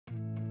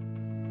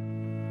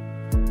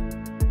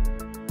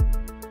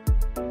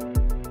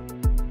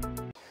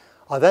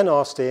I then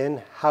asked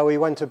Iain how he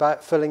went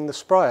about filling the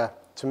sprayer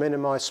to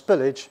minimise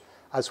spillage,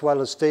 as well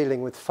as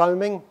dealing with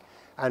foaming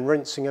and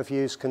rinsing of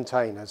used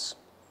containers.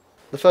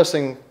 The first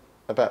thing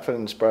about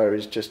filling the sprayer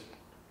is just,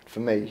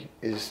 for me,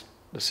 is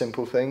the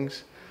simple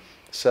things.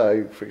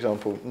 So, for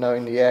example,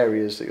 knowing the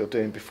areas that you're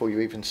doing before you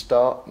even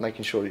start,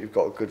 making sure that you've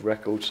got a good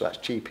record, so that's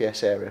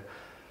GPS area.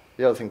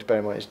 The other thing to bear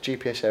in mind is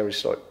GPS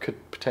areas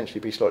could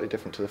potentially be slightly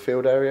different to the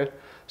field area,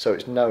 so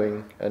it's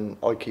knowing, and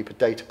I keep a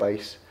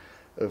database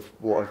of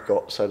what I've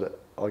got so that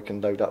I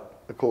can load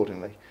up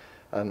accordingly.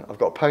 I've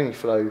got a pony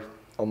flow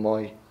on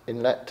my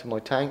inlet to my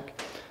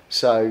tank,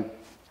 so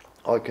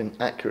I can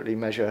accurately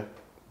measure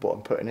what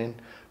I'm putting in,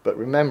 but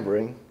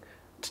remembering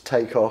to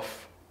take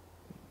off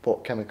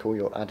what chemical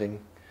you're adding,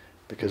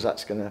 because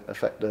that's going to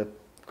affect the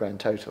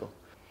grand total.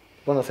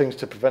 One of the things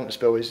to prevent a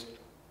spill is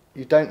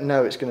you don't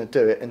know it's going to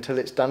do it until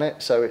it's done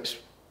it, so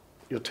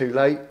you're too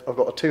late. I've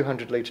got a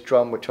 200 litre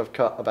drum which I've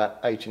cut about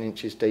 18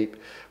 inches deep,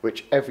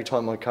 which every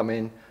time I come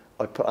in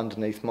I put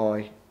underneath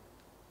my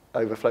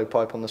overflow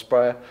pipe on the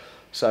sprayer,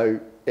 so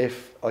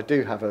if I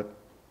do have a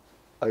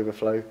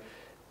overflow,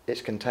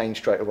 it's contained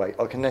straight away.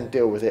 I can then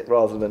deal with it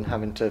rather than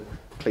having to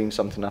clean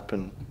something up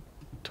and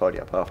tidy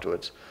up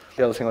afterwards.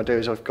 The other thing I do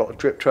is I've got a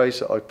drip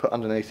trace that I put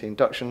underneath the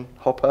induction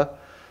hopper,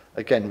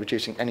 again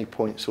reducing any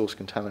point source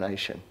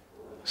contamination.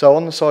 So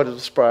on the side of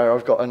the sprayer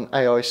I've got an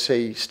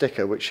AIC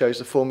sticker which shows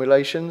the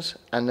formulations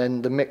and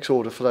then the mix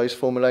order for those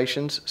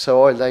formulations,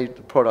 so I lay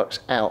the products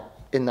out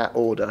in that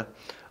order,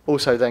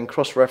 also then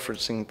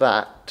cross-referencing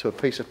that to a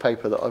piece of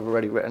paper that I've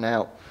already written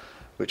out,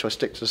 which I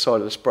stick to the side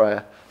of the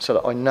sprayer so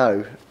that I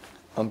know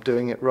I'm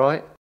doing it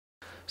right.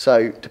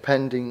 So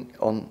depending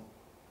on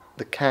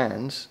the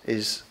cans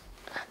is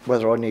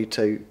whether I need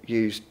to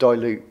use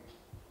dilute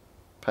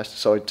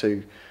pesticide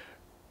to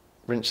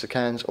rinse the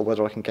cans or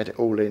whether I can get it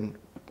all in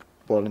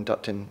while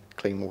inducting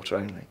clean water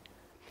only.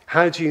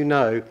 How do you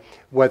know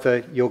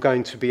whether you're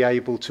going to be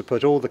able to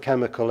put all the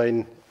chemical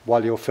in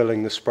while you're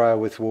filling the sprayer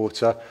with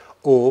water,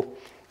 or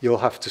you'll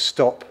have to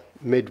stop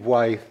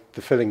midway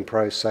the filling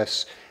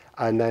process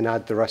and then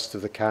add the rest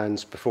of the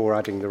cans before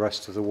adding the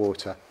rest of the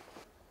water?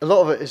 A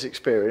lot of it is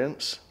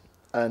experience,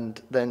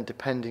 and then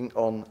depending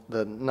on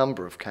the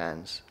number of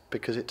cans,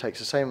 because it takes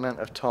the same amount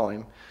of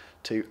time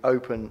to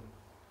open,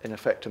 in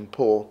effect, and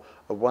pour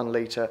a 1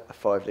 litre, a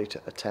 5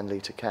 litre, a 10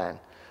 litre can.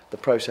 The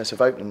process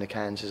of opening the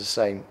cans is the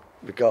same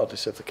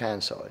regardless of the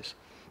can size.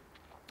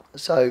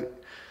 So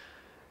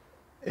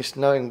it's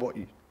knowing what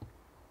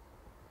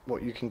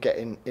you can get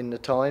in the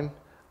time.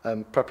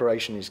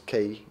 Preparation is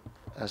key,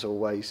 as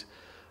always,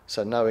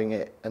 so knowing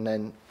it, and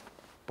then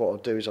what I'll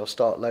do is I'll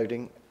start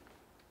loading.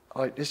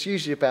 It's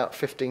usually about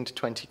 15 to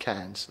 20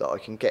 cans that I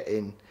can get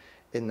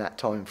in that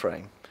time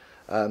frame.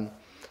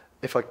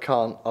 If I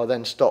can't, I'll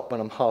then stop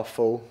when I'm half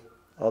full.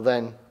 I'll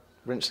then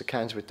rinse the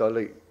cans with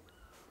dilute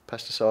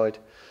pesticide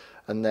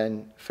and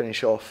then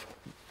finish off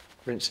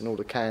rinsing all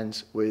the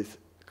cans with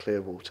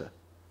clear water.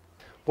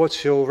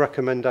 What's your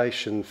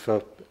recommendation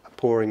for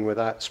pouring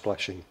without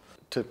splashing?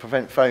 To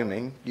prevent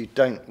foaming, you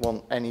don't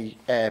want any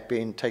air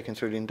being taken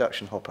through the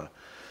induction hopper.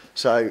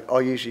 So I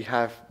usually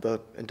have the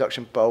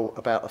induction bowl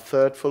about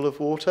 1/3 full of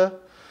water,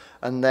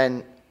 and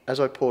then as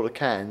I pour the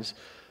cans,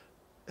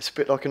 it's a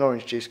bit like an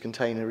orange juice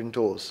container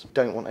indoors.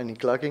 Don't want any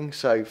glugging,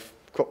 so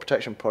crop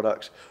protection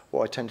products,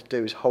 what I tend to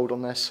do is hold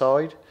on their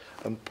side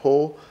and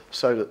pour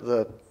so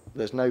that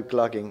there's no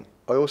glugging.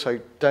 I also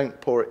don't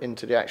pour it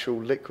into the actual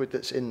liquid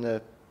that's in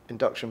the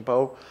induction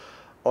bowl.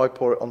 I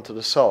pour it onto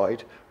the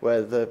side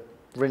where the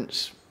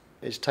rinse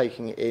is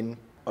taking it in.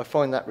 I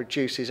find that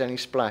reduces any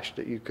splash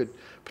that you could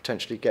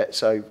potentially get,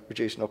 so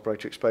reducing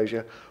operator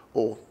exposure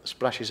or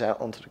splashes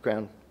out onto the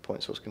ground,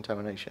 point source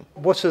contamination.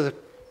 What are the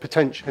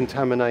potential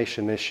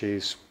contamination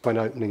issues when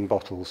opening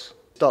bottles?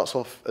 Starts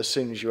off as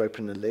soon as you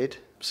open the lid,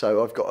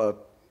 so I've got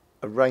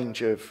a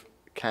range of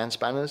can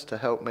spanners to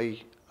help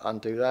me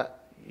undo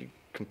that. You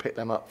can pick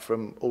them up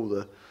from all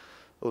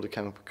the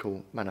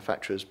chemical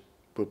manufacturers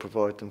will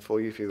provide them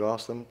for you if you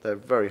ask them. They're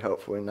very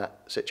helpful in that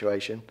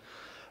situation.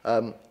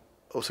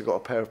 Also got a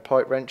pair of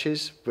pipe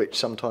wrenches, which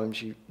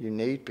sometimes you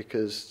need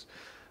because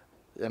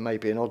there may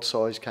be an odd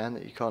size can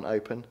that you can't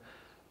open.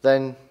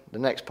 Then the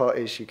next part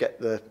is you get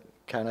the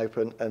can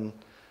open, and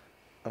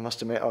I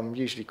must admit I'm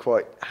usually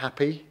quite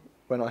happy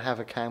when I have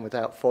a can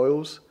without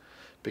foils,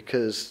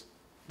 because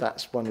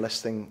that's one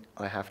less thing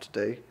I have to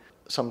do.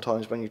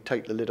 Sometimes when you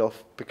take the lid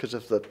off, because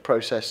of the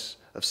process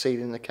of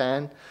sealing the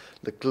can,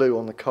 the glue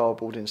on the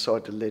cardboard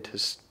inside the lid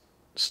has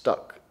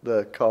stuck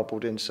the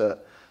cardboard insert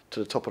to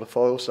the top of the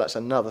foil, so that's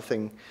another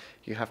thing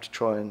you have to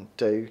try and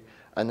do,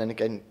 and then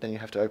again you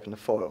have to open the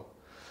foil.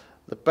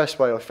 The best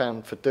way I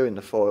found for doing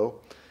the foil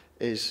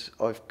is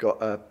I've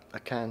got a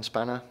can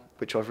spanner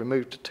which I've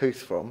removed the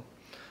tooth from,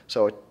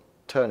 so I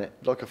turn it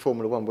like a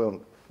Formula 1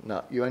 wheel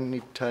nut. You only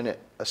need to turn it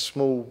a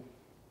small,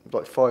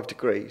 like 5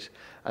 degrees,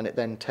 and it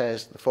then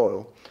tears the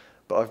foil,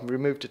 but I've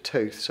removed the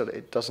tooth so that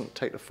it doesn't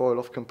take the foil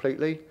off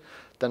completely.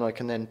 Then I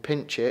can then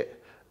pinch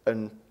it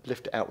and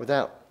lift it out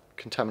without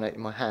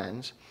contaminating my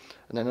hands,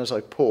 and then as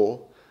I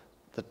pour,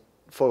 the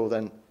foil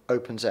then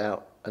opens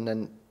out, and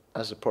then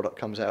as the product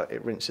comes out,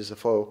 it rinses the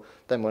foil.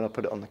 Then when I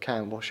put it on the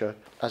can washer,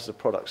 as the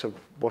products are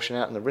washing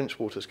out and the rinse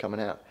water's coming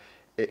out,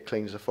 it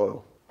cleans the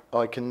foil.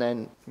 I can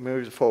then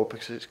remove the foil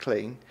because it's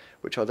clean,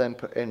 which I then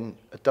put in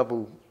a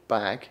double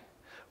bag,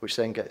 which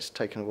then gets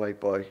taken away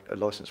by a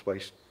licensed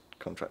waste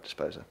contract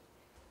disposer.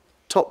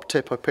 Top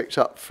tip I picked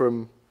up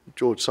from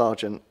George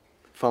Sargent,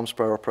 farm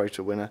sprayer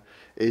operator winner,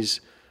 is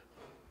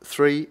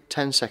 3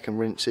 10-second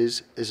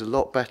rinses is a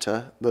lot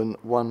better than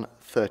 1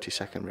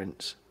 30-second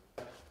rinse.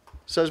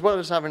 So as well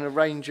as having a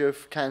range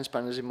of can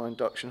spanners in my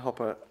induction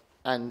hopper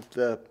and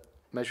the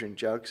measuring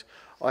jugs,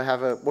 I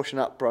have a washing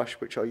up brush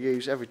which I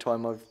use every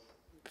time I've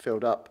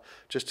filled up,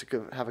 just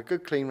to have a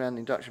good clean round the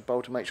induction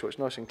bowl to make sure it's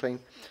nice and clean.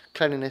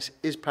 Cleanliness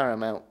is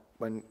paramount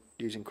when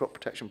using crop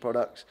protection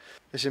products.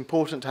 It's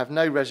important to have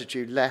no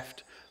residue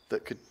left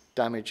that could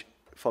damage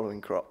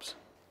following crops.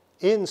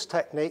 Iain's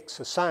techniques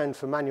are sound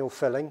for manual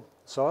filling,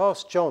 so I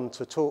asked John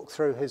to talk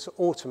through his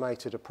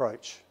automated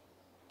approach.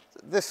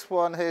 This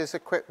one is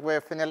equipped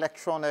with an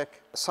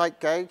electronic sight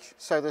gauge,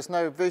 so there's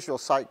no visual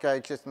sight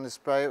gauges in the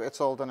sprayer,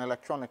 it's all done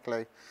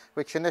electronically,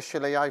 which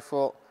initially I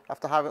thought,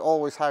 after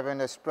always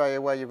having a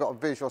sprayer where you've got a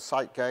visual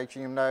sight gauge,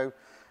 you know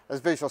a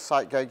visual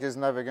sight gauge is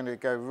never going to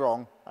go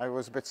wrong, I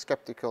was a bit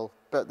sceptical,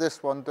 but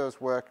this one does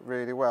work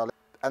really well.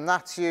 And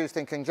that's used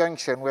in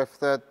conjunction with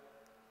the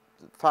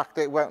fact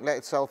that it won't let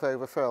itself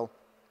overfill.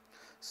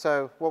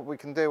 So what we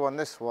can do on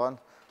this one,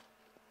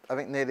 I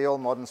think nearly all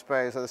modern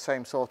sprayers are the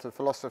same sort of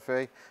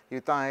philosophy.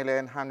 You dial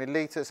in how many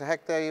litres a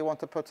hectare you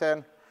want to put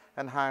in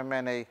and how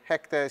many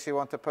hectares you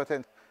want to put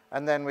in.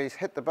 And then we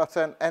hit the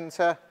button,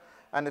 enter,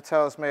 and it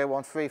tells me I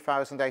want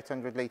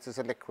 3,800 litres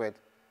of liquid.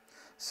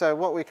 So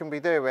what we can be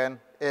doing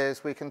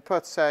is we can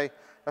put, say,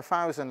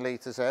 1,000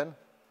 litres in.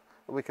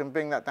 We can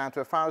bring that down to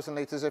 1,000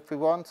 litres if we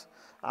want,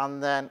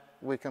 and then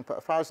we can put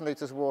 1,000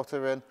 litres of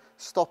water in,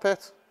 stop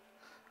it,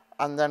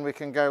 and then we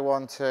can go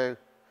on to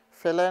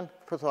fill in,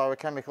 put all our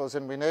chemicals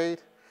in we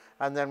need,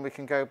 and then we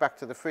can go back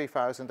to the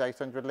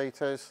 3,800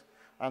 litres,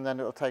 and then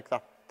it'll take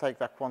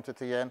that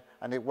quantity in,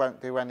 and it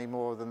won't do any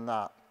more than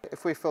that.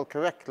 If we fill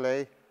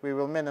correctly, we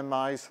will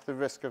minimise the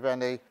risk of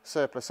any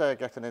surplus air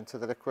getting into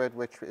the liquid,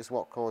 which is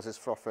what causes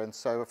frothing.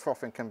 So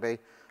frothing can be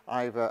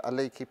either a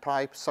leaky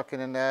pipe sucking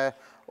in air,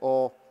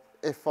 or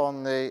if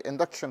on the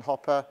induction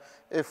hopper,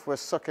 if we're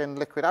sucking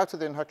liquid out of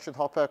the induction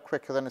hopper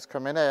quicker than it's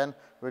coming in,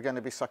 we're going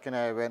to be sucking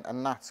air in,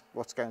 and that's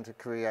what's going to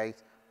create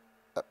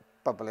a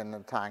bubble in the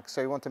tank. So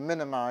you want to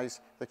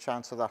minimise the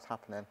chance of that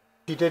happening.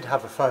 If you did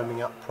have a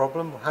foaming up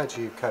problem, how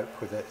do you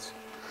cope with it?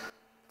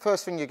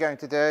 First thing you're going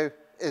to do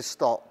is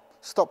stop.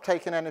 Stop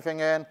taking anything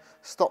in,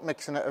 stop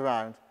mixing it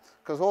around.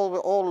 Because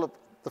all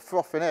the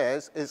frothing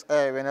is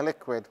air in a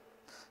liquid.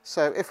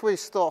 So if we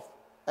stop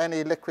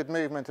any liquid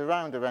movement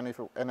around or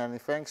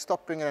anything,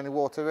 stop bringing any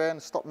water in,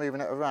 stop moving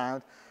it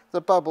around,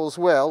 the bubbles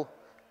will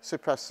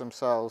suppress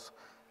themselves.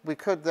 We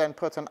could then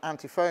put an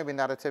anti-foaming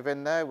additive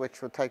in there,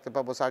 which would take the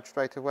bubbles out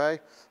straight away.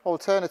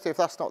 Alternative, if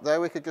that's not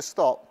there, we could just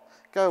stop,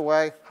 go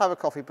away, have a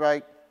coffee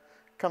break,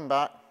 come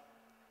back,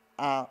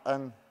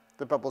 and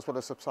the bubbles will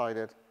have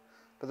subsided.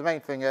 But the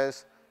main thing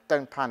is,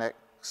 don't panic.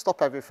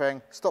 Stop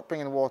everything, stop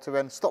bringing the water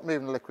in, stop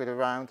moving the liquid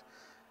around,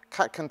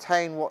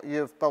 contain what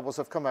your bubbles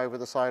have come over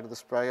the side of the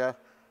sprayer,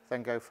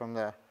 then go from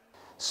there.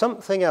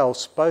 Something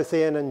else both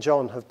Iain and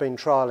John have been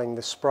trialling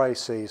this spray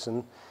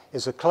season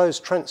is a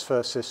closed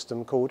transfer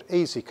system called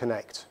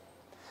Easyconnect.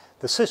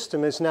 The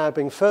system is now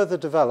being further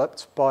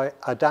developed by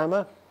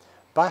Adama,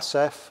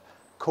 BASF,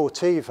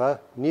 Corteva,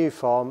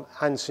 Nufarm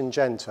and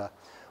Syngenta,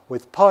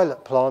 with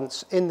pilot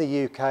plants in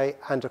the UK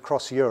and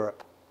across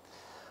Europe.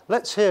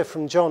 Let's hear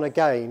from John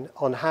again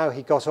on how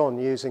he got on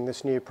using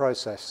this new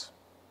process.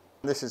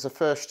 This is the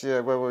first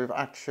year where we've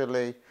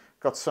actually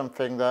got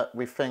something that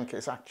we think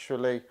is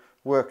actually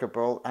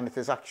workable, and it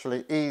is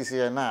actually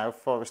easier now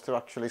for us to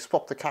actually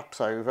swap the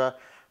caps over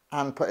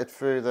and put it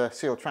through the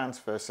seal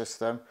transfer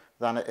system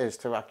than it is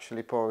to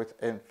actually pour it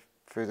in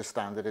through the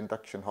standard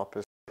induction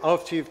hoppers.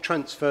 After you've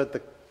transferred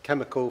the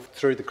chemical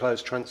through the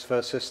closed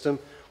transfer system,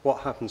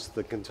 what happens to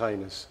the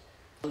containers?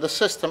 The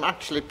system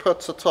actually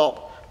puts the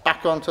top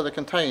back onto the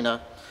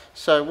container.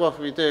 So what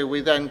we do,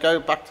 we then go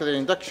back to the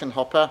induction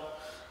hopper,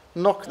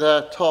 knock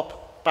the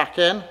top back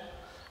in,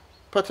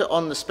 put it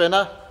on the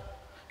spinner,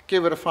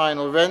 give it a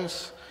final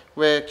rinse,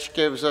 which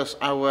gives us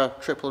our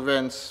triple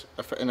rinse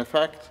in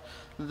effect.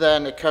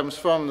 Then it comes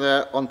from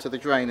there onto the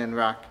draining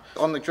rack.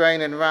 On the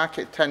draining rack,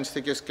 it tends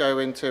to just go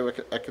into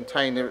a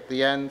container at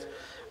the end,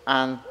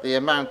 and the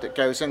amount that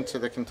goes into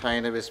the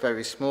container is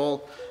very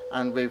small,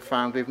 and we've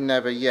found we've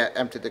never yet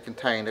emptied the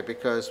container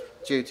because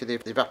due to the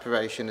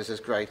evaporation is as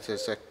great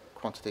as the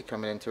quantity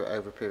coming into it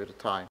over a period of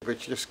time,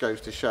 which just goes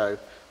to show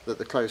that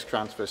the closed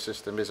transfer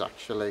system is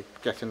actually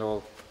getting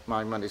all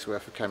my money's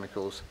worth of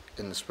chemicals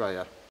in the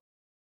sprayer.